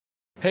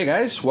Hey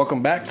guys,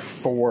 welcome back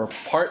for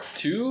part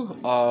 2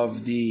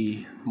 of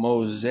the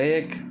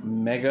Mosaic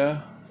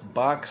Mega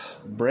Box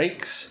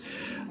Breaks.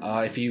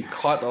 If you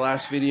caught the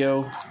last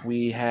video,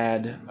 we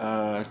had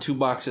 2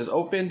 boxes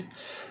opened.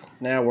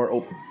 Now we're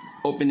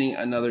opening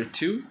another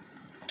 2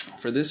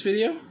 for this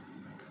video.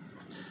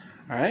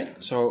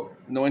 Alright, so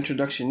no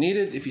introduction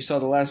needed. If you saw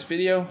the last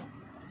video,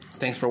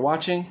 thanks for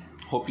watching.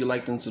 Hope you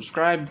liked and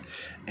subscribed.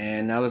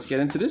 And now let's get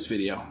into this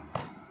video.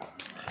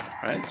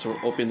 Alright, so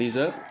we'll open these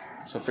up.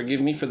 So forgive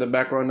me for the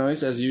background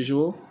noise as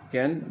usual.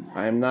 Again,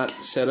 I am not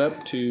set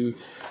up to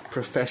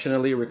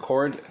professionally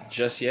record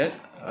just yet.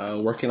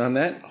 Working on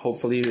that.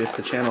 Hopefully if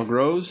the channel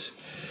grows,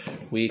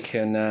 we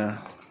can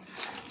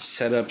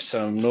set up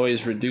some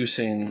noise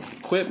reducing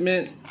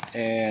equipment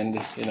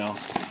and, you know,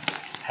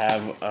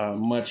 have a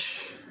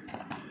much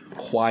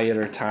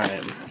quieter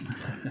time.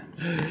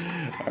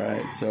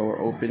 Alright, so we're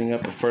opening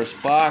up the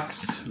first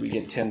box. We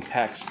get 10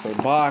 packs per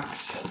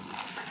box.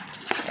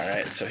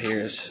 Alright, so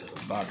here's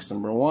box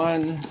number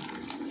 1.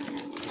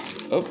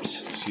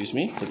 Oops, excuse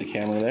me, put the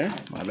camera there,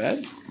 my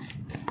bad.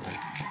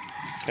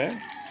 Okay.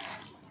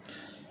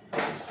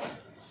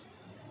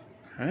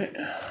 Alright.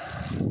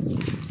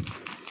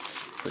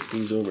 Put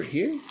these over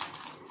here.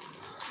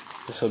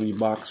 This will be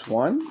box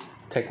 1.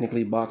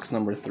 Technically box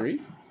number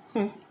 3.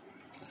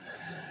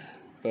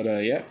 But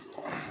yeah.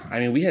 I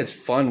mean, we had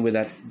fun with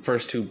that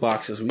first 2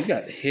 boxes. We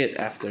got hit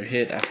after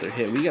hit after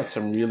hit. We got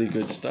some really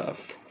good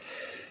stuff.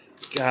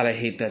 God, I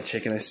hate that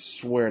chicken. I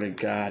swear to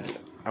God,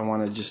 I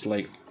want to just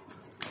like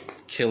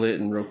kill it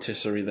and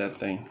rotisserie that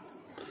thing.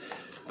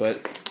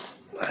 But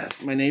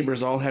my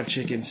neighbors all have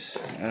chickens,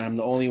 and I'm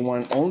the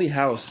only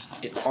house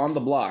on the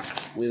block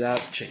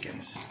without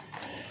chickens.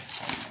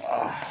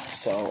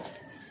 So,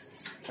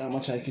 not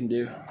much I can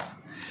do.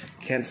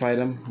 Can't fight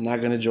them.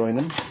 Not gonna join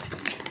them.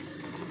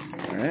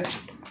 All right.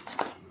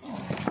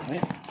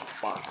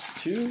 Box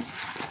 2.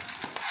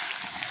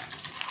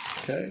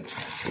 Okay.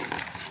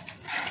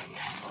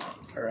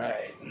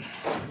 Alright,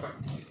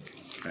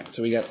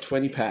 so we got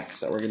 20 packs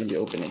that we're going to be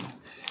opening.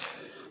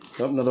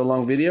 So another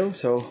long video,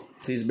 so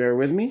please bear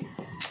with me,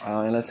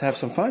 and let's have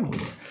some fun.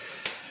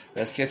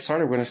 Let's get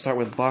started. We're going to start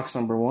with box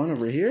number 1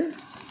 over here.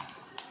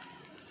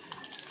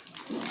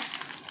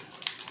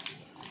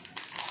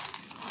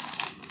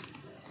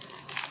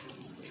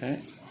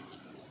 Okay,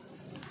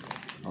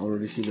 I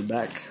already see the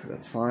back,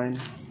 that's fine.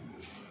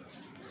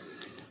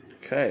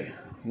 Okay,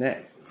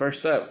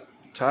 first up,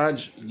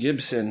 Taj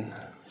Gibson.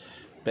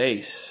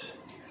 Base.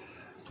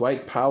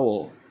 Dwight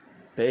Powell,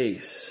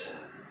 base.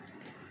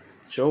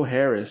 Joe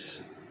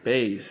Harris,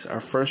 base.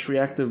 Our first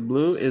reactive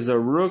blue is a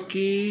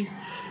rookie.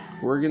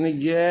 We're gonna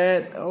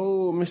get,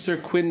 Mr.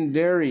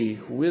 Quindary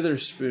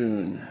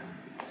Witherspoon.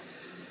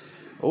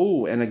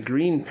 And a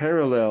green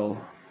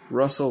parallel,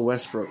 Russell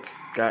Westbrook.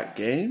 Got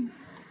game.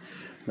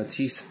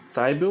 Matisse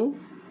Thybulle,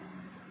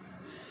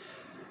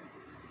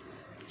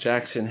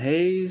 Jackson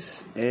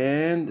Hayes,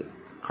 and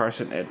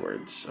Carson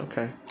Edwards.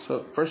 Okay,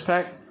 so first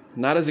pack.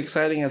 Not as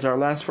exciting as our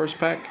last first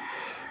pack,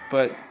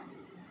 but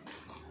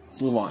let's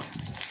move on.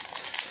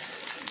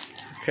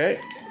 Okay,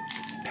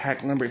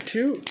 pack number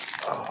 2.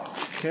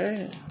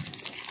 Okay,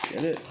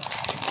 get it.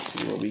 Let's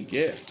see what we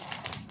get.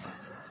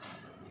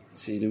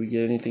 Let's see, do we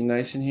get anything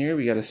nice in here?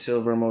 We got a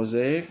silver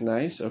mosaic,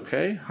 nice.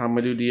 Okay,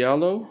 Hamidou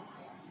Diallo,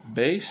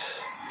 base.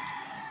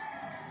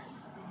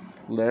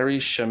 Larry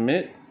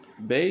Shamet,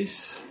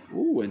 base.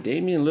 A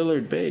Damian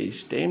Lillard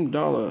base. Dame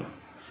Dollar.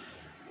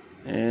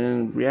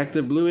 And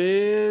reactive blue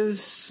is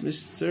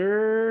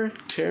Mr.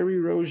 Terry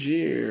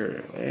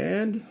Rozier.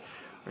 And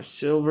our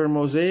silver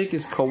mosaic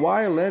is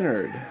Kawhi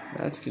Leonard.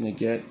 That's going to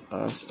get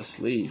us a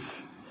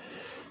sleeve.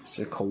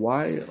 So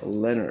Kawhi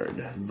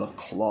Leonard, the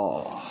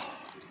Claw.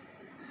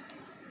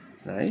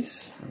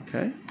 Nice.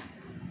 Okay.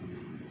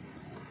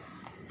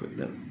 Put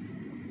the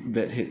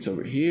vet hits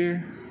over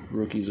here.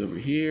 Rookies over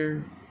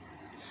here.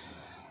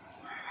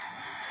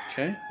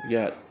 Okay. We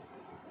got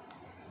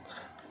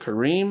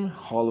Kareem,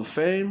 Hall of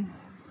Fame,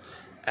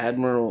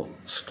 Admiral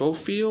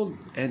Schofield,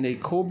 and a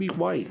Kobe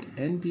White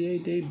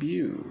NBA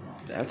debut.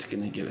 That's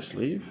going to get a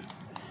sleeve.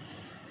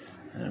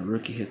 And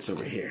rookie hits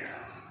over here.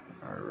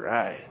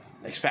 Alright,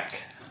 next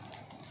pack.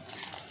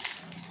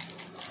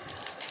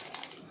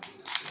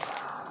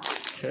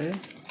 Okay.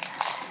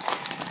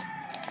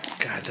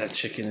 God, that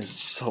chicken is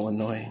so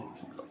annoying.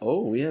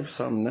 We have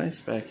something nice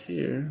back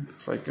here.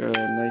 Looks like a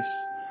nice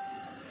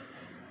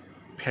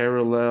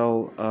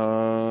parallel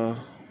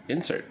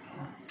insert.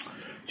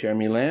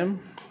 Jeremy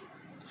Lamb,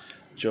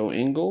 Joe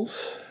Ingles,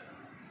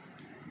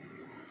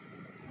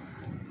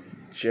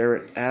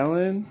 Jarrett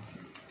Allen,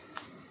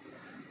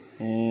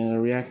 and a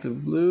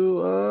reactive blue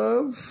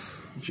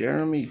of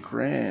Jeremy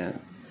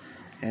Grant,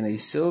 and a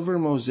silver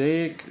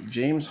mosaic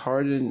James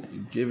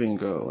Harden give and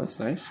go. That's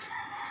nice.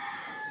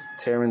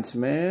 Terrence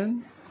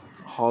Mann,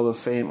 Hall of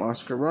Fame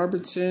Oscar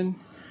Robertson,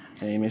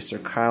 and a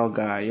Mr. Kyle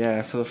Guy.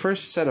 Yeah, so the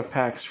first set of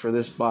packs for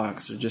this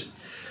box are just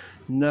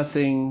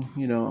nothing,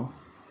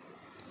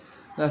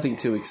 nothing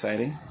too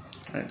exciting.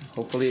 All right,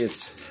 hopefully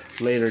it's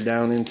later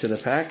down into the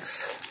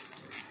packs.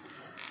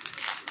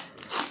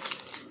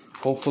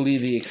 Hopefully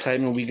the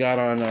excitement we got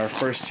on our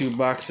first 2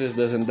 boxes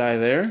doesn't die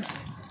there.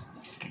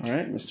 All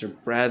right, Mr.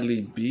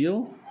 Bradley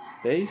Beal,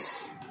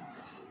 base.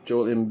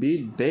 Joel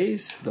Embiid,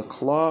 base. The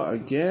Claw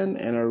again.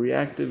 And our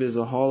reactive is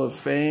a Hall of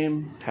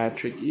Fame,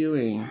 Patrick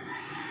Ewing.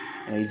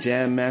 And a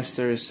Jam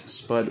Masters,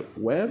 Spud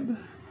Webb.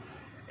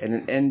 And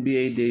an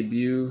NBA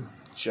debut,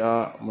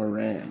 Ja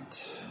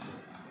Morant.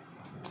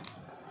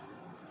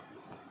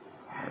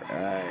 All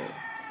right,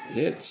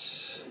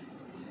 hits.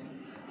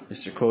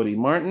 Mr. Cody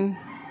Martin.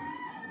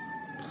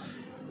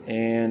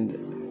 And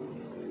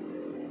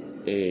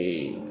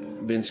a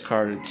Vince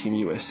Carter, Team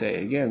USA.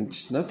 Again,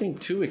 just nothing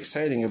too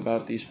exciting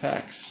about these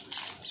packs.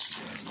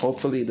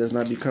 Hopefully it does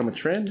not become a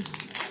trend.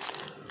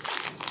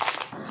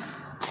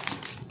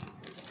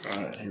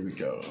 Alright, here we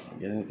go.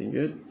 Get anything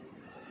good?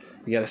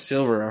 We got a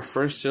silver, our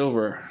first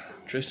silver.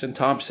 Tristan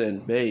Thompson,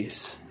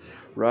 base.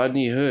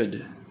 Rodney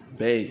Hood,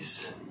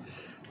 base.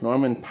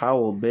 Norman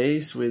Powell,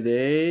 base with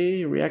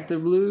a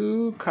reactive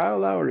blue, Kyle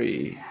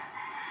Lowry.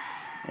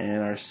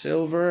 And our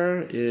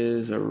silver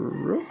is a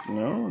rook.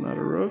 No, not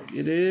a rook.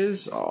 It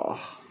is,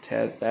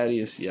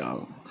 Thaddeus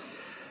Young.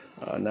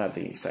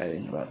 Nothing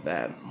exciting about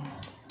that.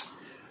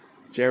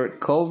 Jarrett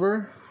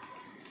Culver.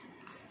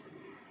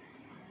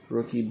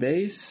 Rookie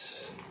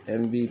base.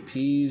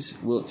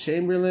 MVPs, Wilt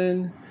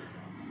Chamberlain.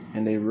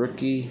 And a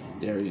rookie,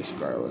 Darius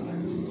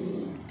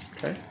Garland.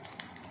 Okay.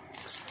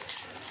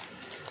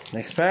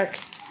 Next pack.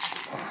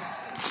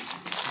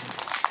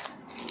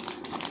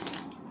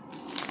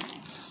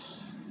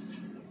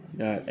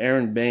 Got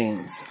Aaron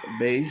Baines,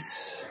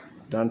 base.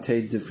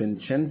 Dante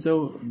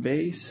DiVincenzo,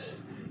 base.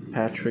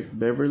 Patrick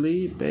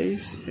Beverly,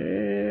 base.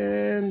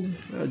 And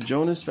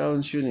Jonas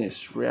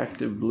Valanciunas,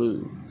 reactive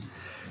blue.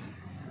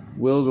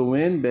 Will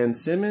Gawin, Ben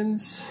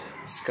Simmons.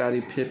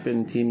 Scottie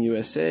Pippen, Team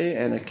USA.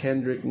 And a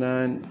Kendrick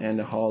Nunn and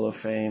a Hall of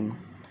Fame,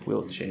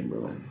 Wilt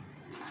Chamberlain.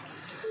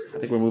 I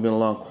think we're moving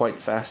along quite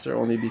faster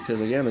only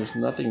because, again, there's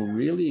nothing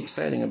really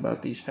exciting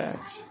about these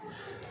packs.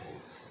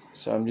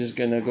 So I'm just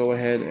going to go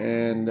ahead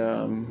and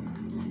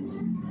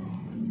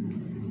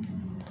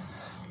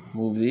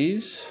move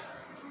these.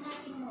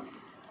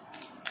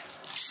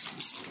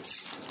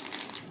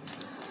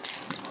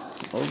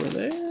 Over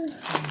there.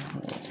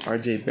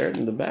 RJ Barrett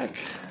in the back.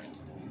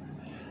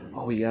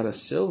 Oh, we got a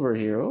silver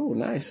here. Oh,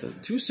 nice.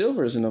 2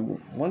 silvers in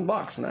one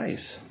box.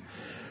 Nice.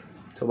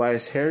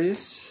 Tobias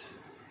Harris.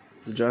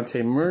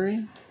 DeJounte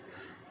Murray.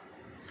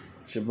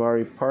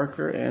 Jabari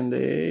Parker. And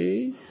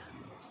a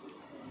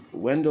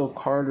Wendell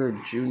Carter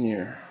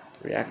Jr.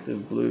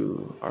 Reactive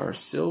blue. Our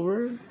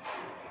silver.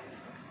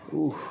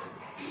 Ooh.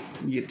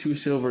 You get 2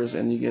 silvers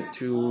and you get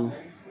 2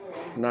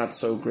 not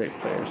so great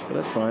players, but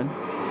that's fine.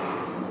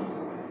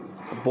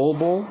 A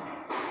Bol.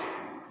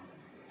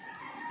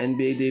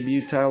 NBA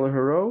debut Tyler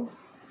Hero.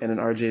 And an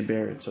RJ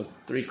Barrett. So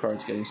 3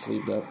 cards getting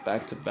sleeved up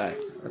back to back.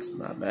 That's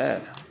not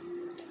bad.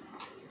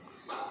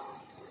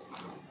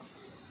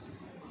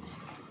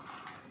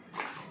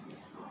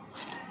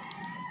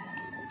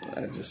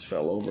 That just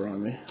fell over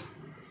on me.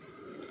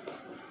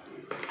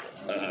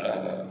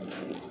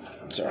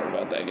 Sorry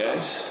about that,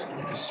 guys.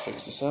 Just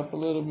fix this up a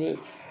little bit.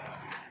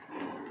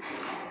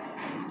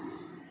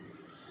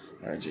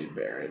 RJ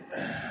Barrett.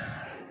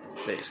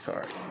 Base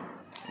card.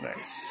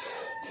 Nice.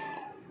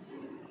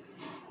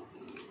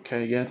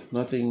 Okay, again,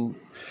 nothing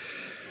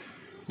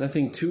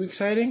too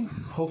exciting.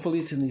 Hopefully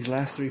it's in these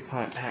last 3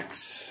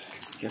 packs.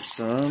 Let's get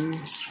some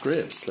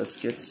scripts. Let's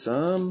get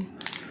some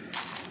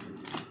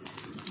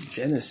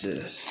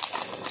Genesis.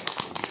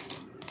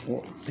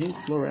 Pink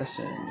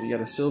fluorescent. We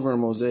got a silver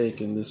mosaic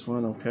in this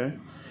one, okay.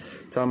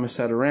 Thomas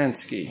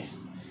Satoransky.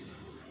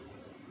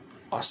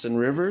 Austin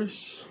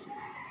Rivers.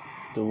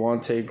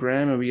 Devontae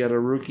Graham. And we got a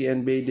rookie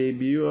NBA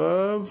debut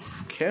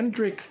of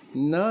Kendrick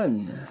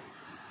Nunn.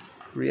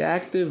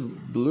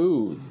 Reactive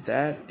blue.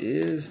 That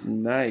is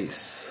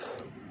nice.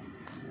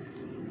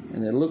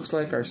 And it looks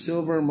like our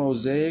silver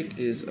mosaic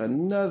is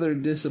another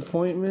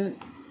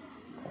disappointment.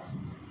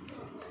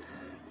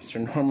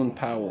 Mr. Norman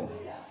Powell.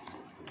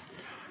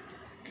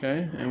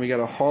 Okay, and we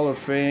got a Hall of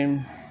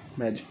Fame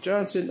Magic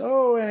Johnson.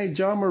 Oh, and a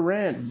John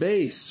Morant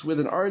base with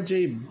an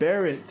RJ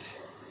Barrett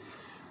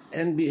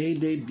NBA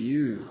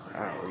debut.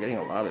 Wow, we're getting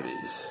a lot of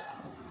these.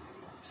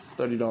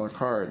 $30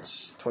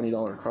 cards,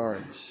 $20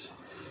 cards.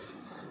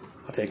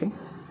 I'll take them.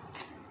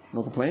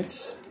 No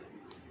complaints.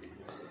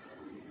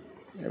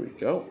 There we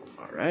go.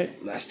 All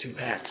right, last 2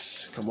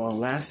 packs. Come on,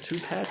 last 2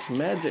 packs.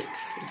 Magic,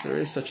 if there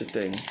is such a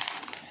thing.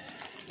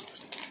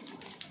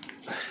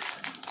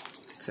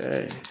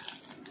 Okay.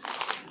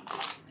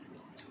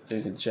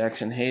 David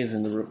Jackson Hayes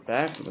in the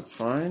back. That's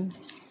fine.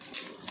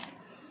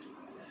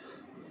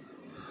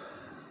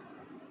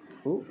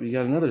 Oh, we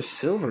got another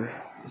silver.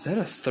 Is that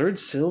a 3rd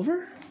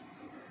silver?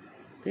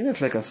 I think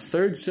that's like a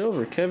 3rd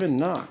silver. Kevin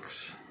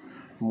Knox.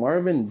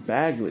 Marvin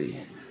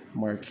Bagley.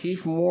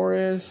 Markieff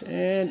Morris.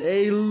 And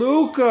a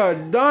Luka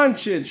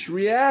Doncic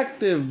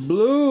reactive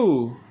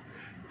blue.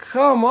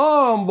 Come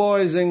on,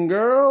 boys and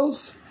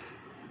girls.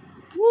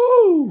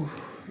 Woo!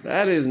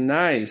 That is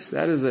nice.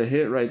 That is a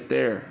hit right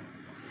there.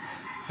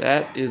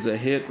 That is a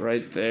hit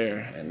right there,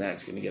 and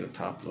that's going to get a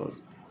top load.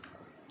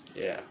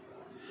 Yeah.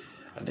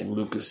 I think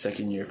Luka's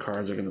second-year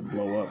cards are going to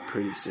blow up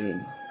pretty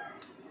soon.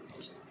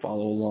 Just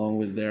follow along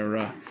with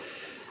their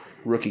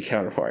rookie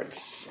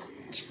counterparts.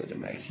 Let's put them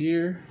back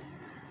here.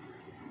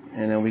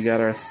 And then we got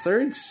our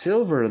third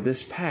silver of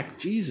this pack.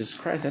 Jesus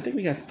Christ, I think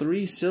we got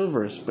 3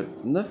 silvers,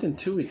 but nothing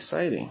too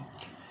exciting.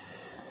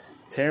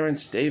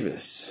 Terrence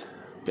Davis,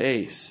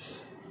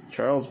 base.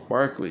 Charles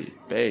Barkley,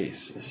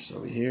 base. This is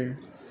over here.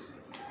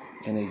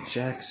 And a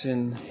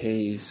Jackson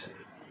Hayes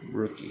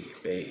rookie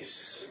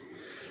base.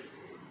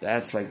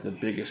 That's like the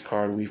biggest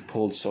card we've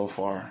pulled so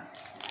far.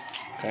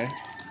 Okay.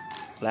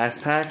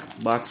 Last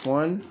pack, box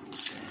 1.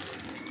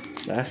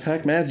 Last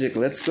pack magic.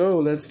 Let's go.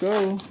 Let's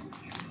go.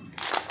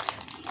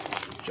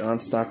 John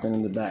Stockton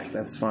in the back.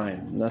 That's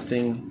fine.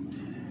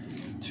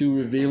 Nothing too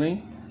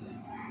revealing.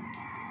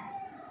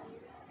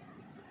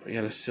 We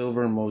got a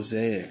silver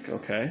mosaic.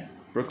 Okay.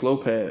 Brooke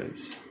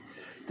Lopez.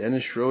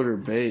 Dennis Schroeder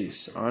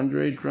base.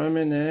 Andre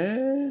Drummond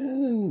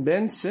and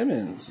Ben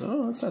Simmons.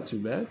 Oh, that's not too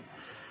bad.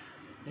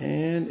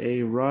 And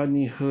a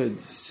Rodney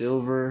Hood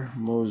silver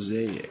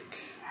mosaic.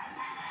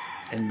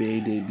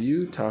 NBA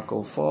debut,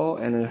 Taco Fall,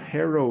 and a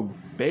Hero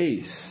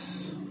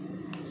base.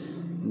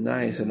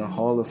 Nice, and a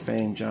Hall of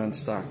Fame John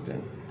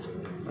Stockton.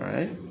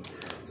 Alright.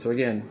 So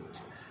again,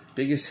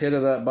 biggest hit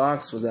of that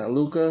box was that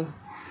Luka.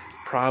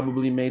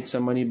 Probably made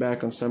some money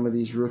back on some of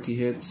these rookie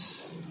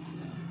hits.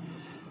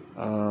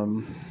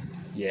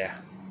 Yeah.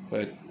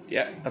 But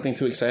yeah, nothing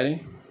too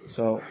exciting.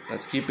 So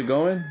let's keep it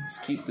going. Let's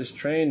keep this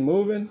train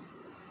moving.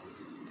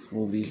 Let's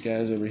move these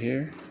guys over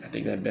here. I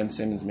think that Ben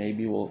Simmons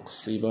maybe will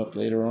sleeve up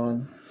later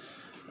on.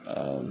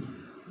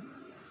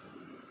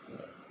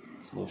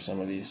 Let's move some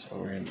of these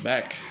over here in the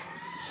back.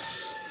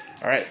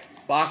 Alright,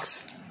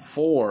 box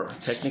 4.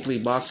 Technically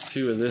box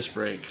 2 of this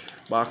break.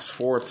 Box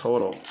 4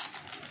 total.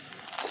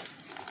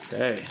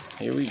 Okay,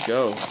 here we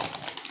go.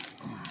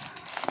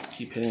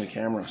 Keep hitting the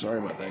camera. Sorry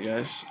about that,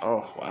 guys.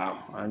 Oh,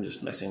 wow. I'm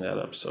just messing that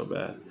up so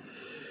bad.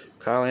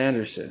 Kyle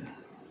Anderson.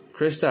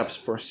 Kristaps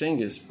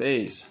Porzingis,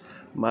 base.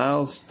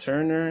 Miles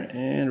Turner,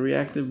 and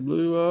reactive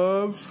blue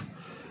of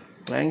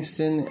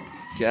Langston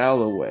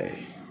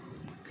Galloway.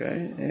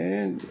 Okay,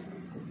 and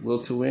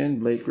will to win,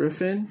 Blake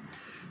Griffin.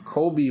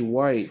 Kobe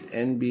White,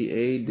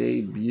 NBA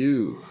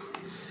debut.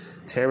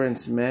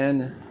 Terrence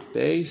Mann,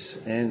 base,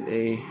 and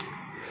a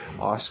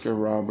Oscar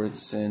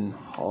Robertson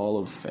Hall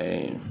of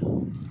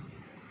Fame.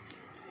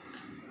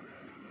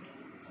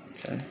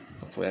 Okay,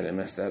 hopefully I didn't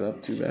mess that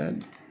up too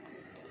bad.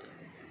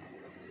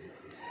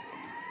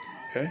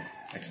 Okay,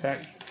 next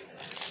pack.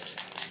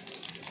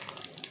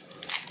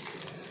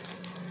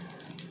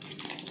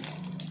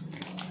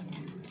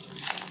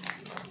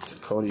 So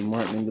Cody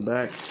Martin in the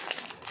back.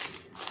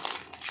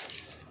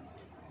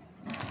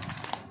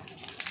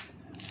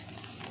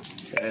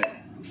 Okay.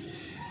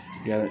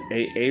 We got an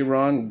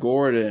Aaron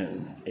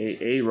Gordon,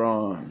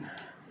 Aaron.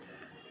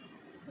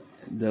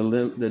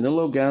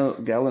 Danilo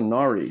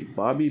Gallinari,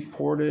 Bobby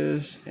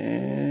Portis,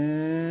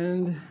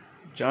 and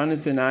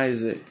Jonathan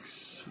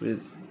Isaacs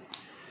with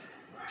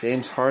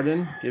James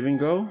Harden, give and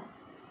go.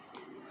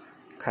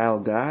 Kyle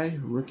Guy,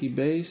 rookie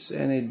base,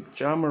 and a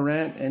John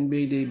Morant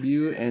NBA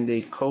debut, and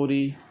a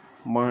Cody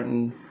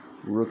Martin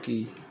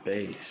rookie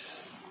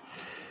base.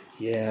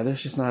 Yeah,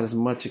 there's just not as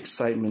much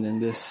excitement in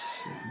this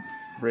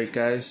break,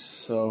 guys.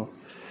 So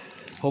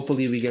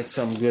hopefully we get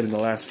some good in the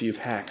last few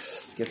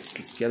packs. Let's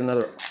get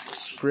another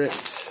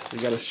script. We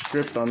got a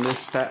script on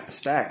this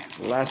stack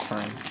last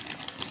time.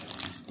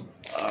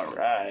 All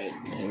right,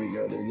 here we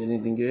go. Did we get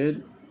anything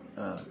good?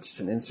 Just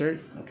an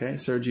insert. Okay,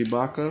 Serge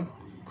Ibaka,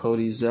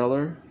 Cody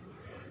Zeller.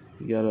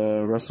 We got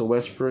a Russell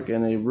Westbrook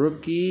and a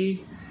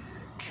rookie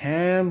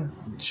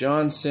Cam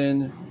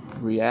Johnson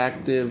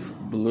reactive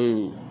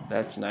blue.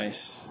 That's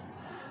nice.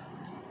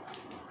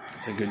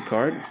 It's a good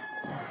card.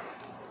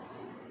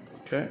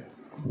 Okay.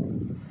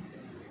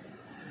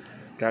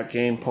 Got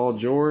game Paul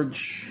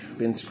George,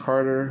 Vince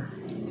Carter,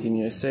 Team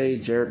USA,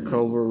 Jarrett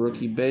Culver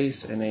rookie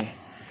base, and a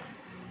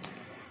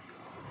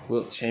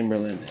Wilt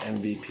Chamberlain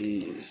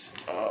MVPs.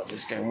 Oh,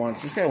 this guy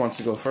wants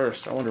to go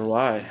first. I wonder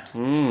why.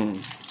 You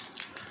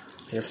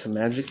have some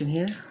magic in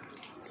here?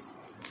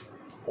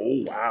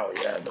 Oh wow,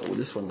 yeah,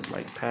 this one is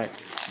like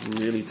packed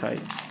really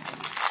tight.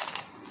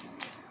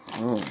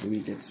 Oh, do we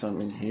get some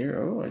in here?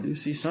 Oh, I do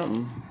see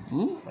something.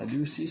 I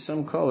do see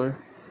some color.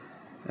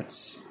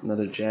 That's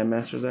another Jam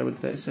Masters, I would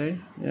say.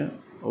 Yeah.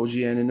 OG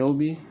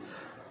Anunoby,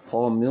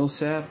 Paul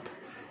Millsap,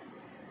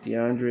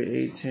 DeAndre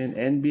Ayton,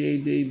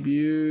 NBA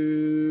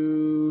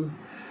debut,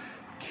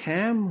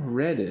 Cam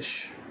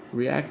Reddish,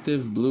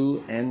 reactive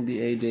blue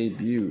NBA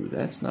debut.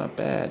 That's not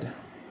bad.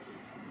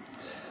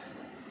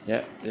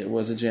 Yeah, it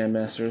was a Jam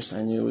Masters.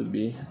 I knew it would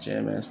be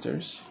Jam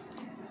Masters.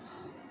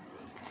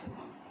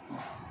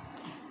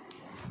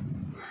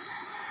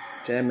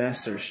 Jam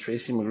Masters,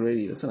 Tracy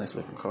McGrady. That's a nice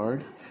looking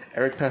card.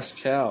 Eric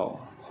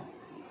Pascal,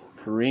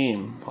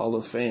 Kareem, Hall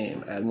of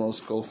Fame, Admiral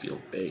Schofield,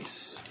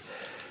 base.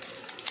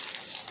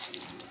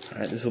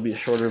 Alright, this will be a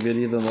shorter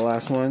video than the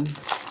last one.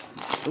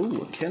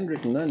 Ooh, a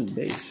Kendrick Nunn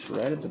base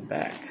right at the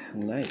back.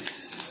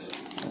 Nice.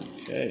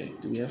 Okay,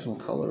 do we have some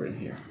color in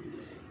here?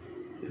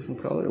 Some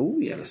color. Ooh,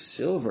 we got a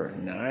silver.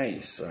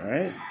 Nice. All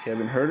right.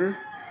 Kevin Herter,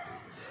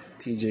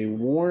 T.J.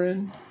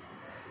 Warren,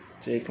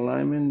 Jake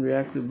Lyman,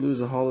 Reactive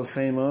Blues, a Hall of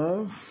Fame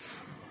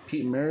of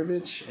Pete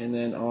Maravich, and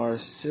then our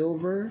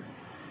silver,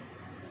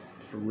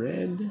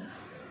 red,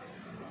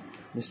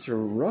 Mr.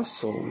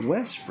 Russell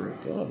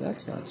Westbrook. Oh,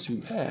 that's not too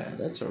bad.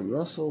 That's a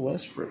Russell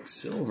Westbrook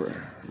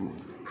silver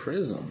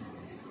prism.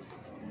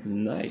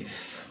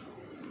 Nice.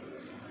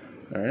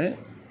 All right.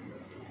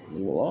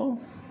 Move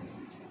along.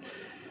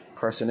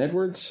 Carson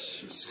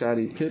Edwards,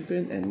 Scottie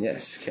Pippen, and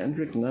yes,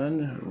 Kendrick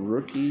Nunn,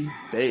 rookie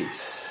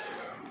base.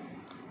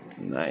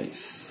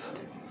 Nice.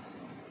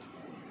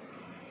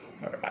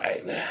 All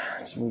right,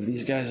 let's move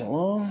these guys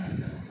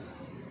along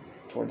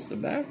towards the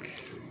back.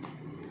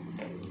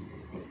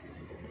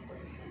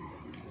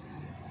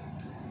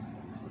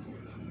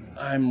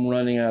 I'm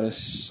running out of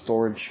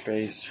storage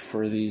space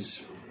for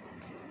these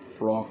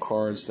raw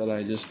cards that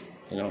I just,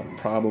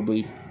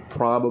 probably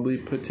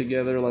put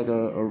together like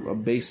a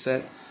base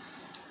set.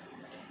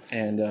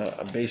 And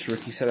a base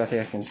rookie set. I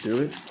think I can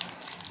do it.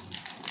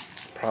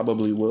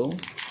 Probably will.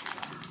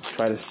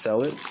 Try to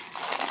sell it.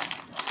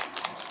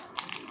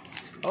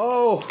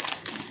 Oh,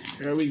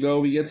 there we go.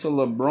 We get to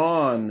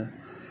LeBron.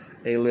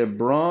 A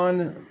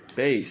LeBron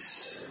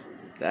base.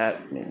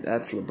 That's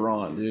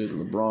LeBron, dude.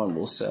 LeBron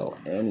will sell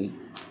any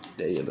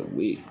day of the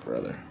week,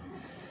 brother.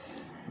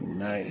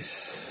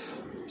 Nice.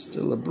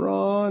 Mr.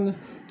 LeBron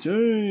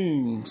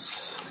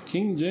James.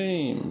 King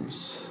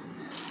James.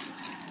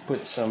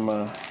 Put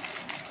some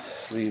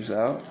sleeves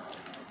out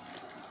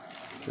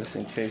just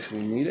in case we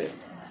need it.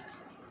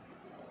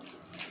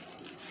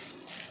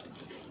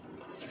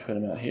 Let's put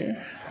them out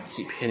here. I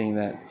keep hitting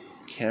that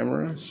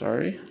camera,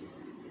 sorry.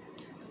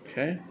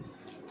 Okay.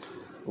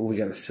 Oh, we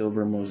got a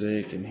silver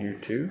mosaic in here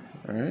too.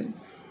 All right.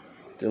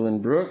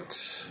 Dylan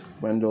Brooks,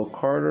 Wendell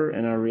Carter,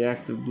 and our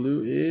reactive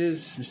blue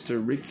is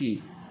Mr.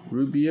 Ricky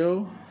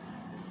Rubio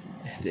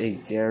and a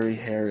Gary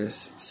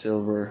Harris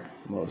silver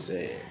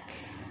mosaic.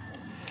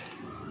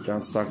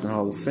 John Stockton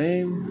Hall of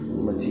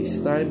Fame, Matisse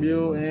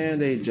Thybulle,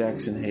 and a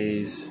Jackson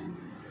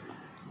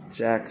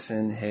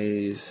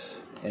Hayes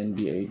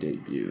NBA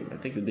debut. I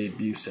think the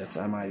debut sets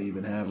I might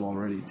even have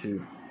already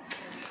too.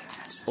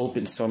 Just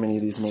opened so many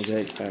of these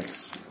mosaic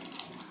packs.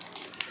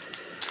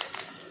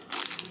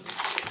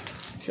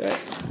 Okay,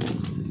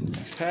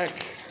 next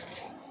pack.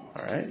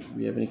 All right, do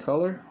we have any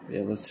color? We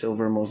have a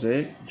silver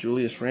mosaic,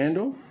 Julius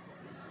Randle,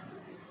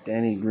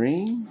 Danny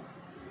Green,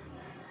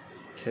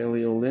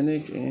 Kelly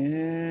Olynyk,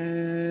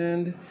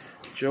 and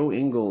Joe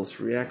Ingles,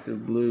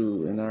 reactive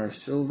blue, and our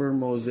silver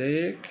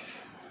mosaic,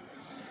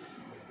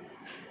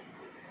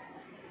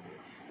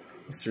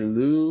 Mr.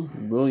 Lou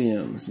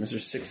Williams,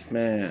 Mr. Sixth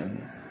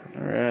Man.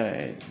 All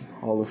right,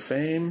 Hall of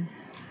Fame,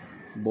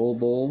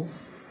 Bol,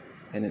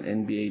 and an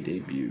NBA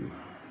debut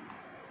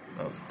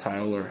of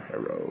Tyler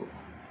Herro.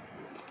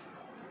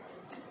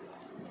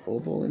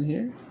 Bol in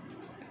here.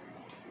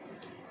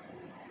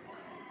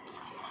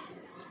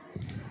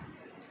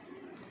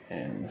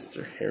 And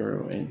Mr.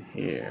 Herro in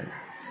here.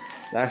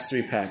 Last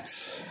three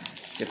packs.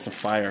 Let's get some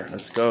fire.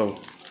 Let's go.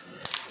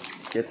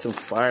 Let's get some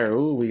fire.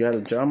 Ooh, we got a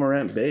Ja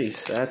Morant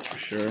base. That's for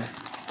sure.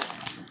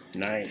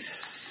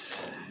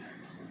 Nice.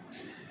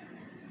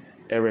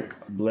 Eric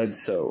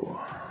Bledsoe.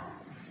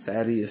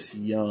 Thaddeus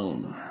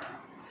Young.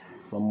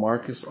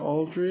 LaMarcus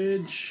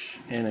Aldridge.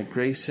 And a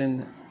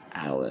Grayson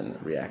Allen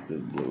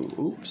reactive blue.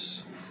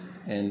 Oops.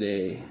 And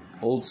a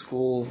old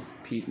school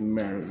Pete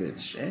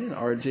Maravich. And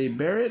RJ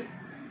Barrett.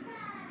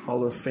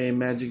 Hall of Fame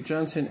Magic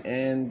Johnson,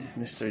 and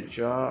Mr.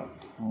 Ja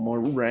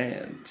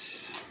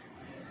Morant.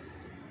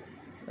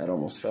 That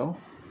almost fell.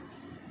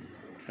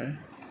 Okay.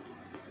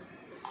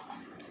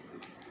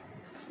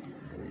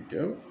 There we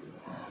go.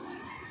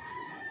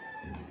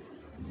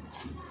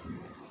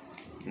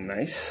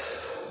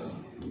 Nice.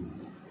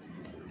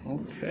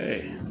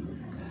 Okay.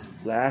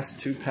 Last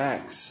two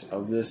packs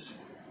of this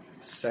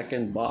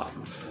second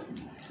box.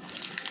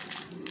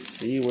 Let's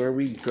see where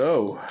we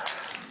go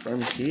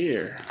from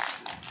here.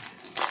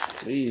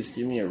 Please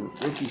give me a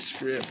rookie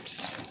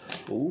script.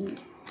 Ooh,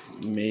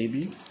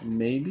 maybe.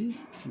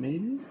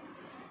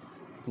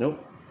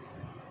 Nope.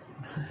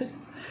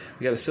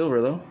 We got a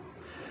silver though.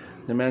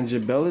 Nemanja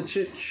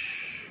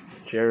Beličić,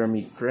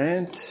 Jeremy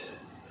Grant,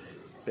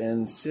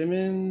 Ben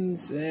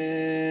Simmons,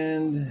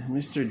 and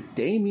Mr.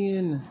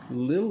 Damian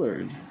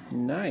Lillard.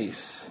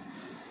 Nice.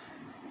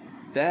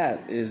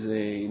 That is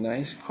a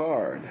nice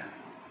card.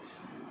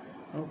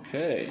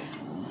 Okay.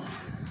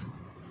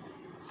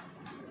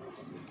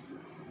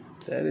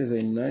 That is a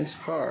nice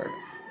card.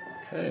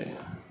 Okay.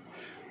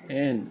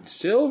 And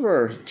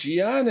silver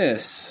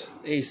Giannis.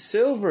 A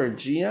silver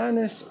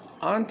Giannis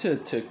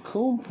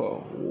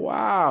Antetokounmpo.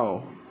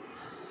 Wow.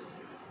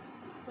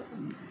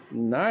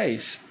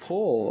 Nice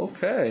pull.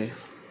 Okay.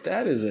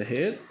 That is a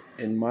hit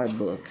in my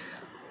book.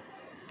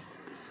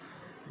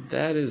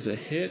 That is a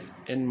hit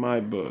in my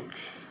book.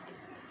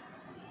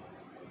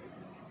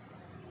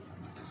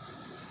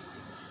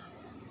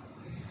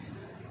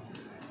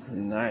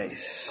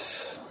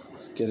 Nice.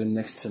 Let's get him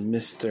next to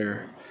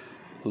Mr.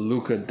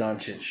 Luka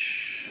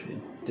Doncic,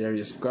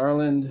 Darius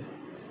Garland.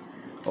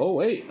 Oh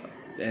wait,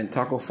 and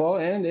Taco Fall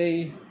and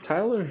a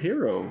Tyler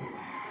Hero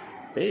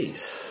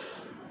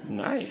base.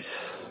 Nice.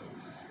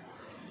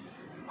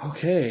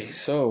 Okay,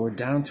 so we're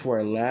down to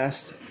our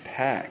last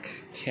pack.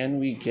 Can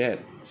we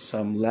get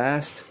some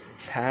last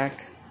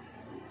pack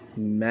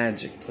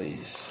magic,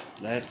 please?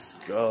 Let's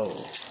go.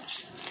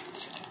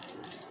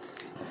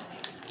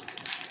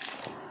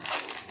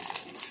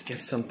 Let's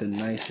get something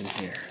nice in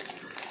here.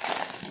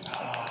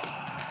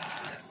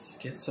 Let's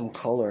get some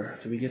color.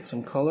 Did we get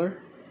some color?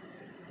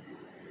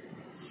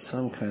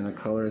 Some kind of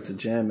color. It's a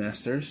Jam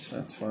Masters.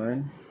 That's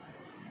fine.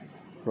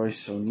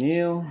 Royce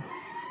O'Neal,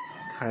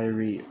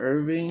 Kyrie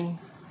Irving,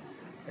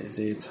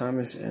 Isaiah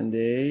Thomas, and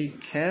a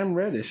Cam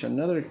Reddish.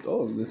 Another,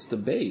 oh, it's the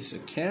base. A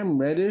Cam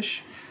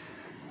Reddish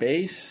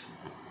base,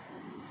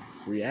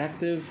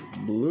 reactive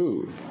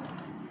blue.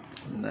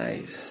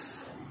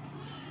 Nice.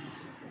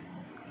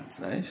 That's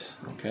nice.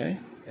 Okay.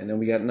 And then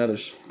we got another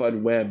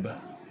Spud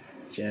Webb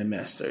Jam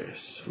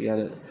Masters. We got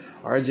a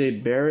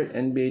RJ Barrett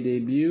NBA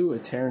debut, a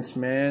Terrence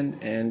Mann,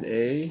 and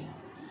a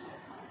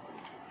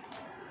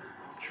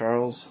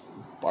Charles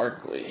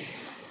Barkley.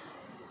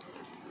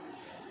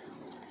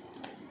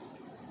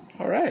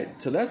 All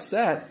right, so that's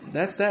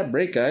that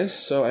break, guys.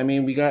 So I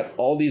mean, we got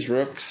all these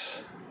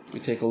rooks. We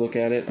take a look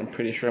at it. I'm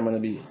pretty sure I'm going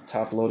to be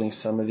top loading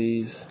some of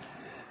these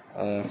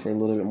for a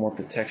little bit more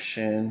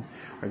protection.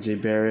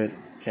 RJ Barrett,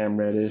 Cam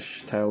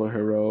Reddish, Tyler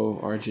Hero,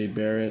 RJ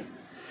Barrett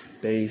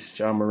base,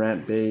 John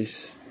Morant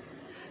base,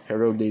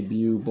 Hero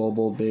debut,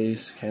 Bobo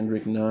base,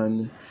 Kendrick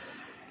Nunn,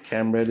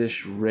 Cam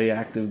Reddish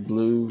reactive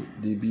blue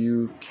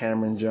debut,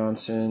 Cameron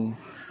Johnson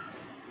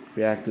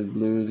reactive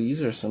blue.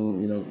 These are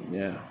some,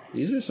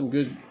 these are some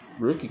good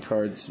rookie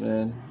cards,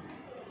 man.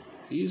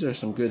 These are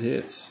some good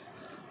hits.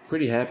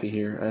 Pretty happy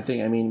here. I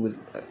think, I mean, with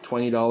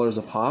 $20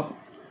 a pop,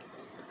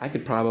 I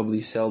could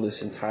probably sell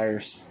this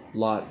entire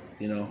lot,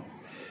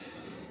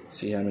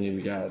 See how many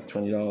we got.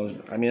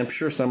 $20. I mean, I'm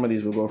sure some of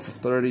these will go for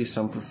 30,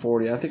 some for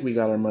 40. I think we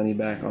got our money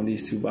back on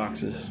these two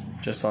boxes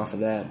just off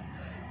of that.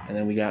 And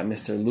then we got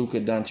Mr.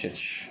 Luka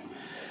Doncic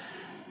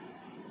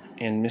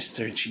and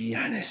Mr.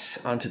 Giannis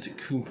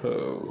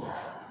Antetokounmpo.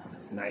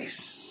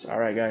 Nice. All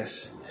right,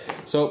 guys.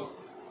 So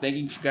thank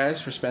you guys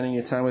for spending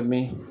your time with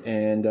me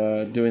and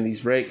doing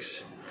these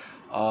breaks.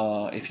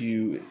 If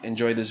you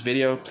enjoyed this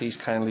video, please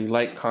kindly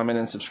like, comment,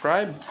 and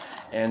subscribe.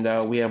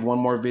 And we have one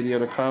more video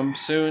to come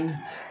soon,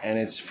 and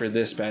it's for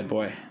this bad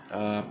boy.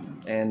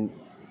 And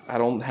I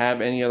don't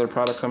have any other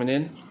product coming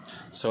in,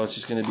 so it's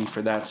just going to be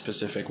for that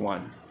specific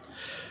one.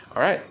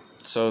 All right,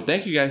 so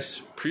thank you guys.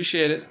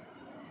 Appreciate it.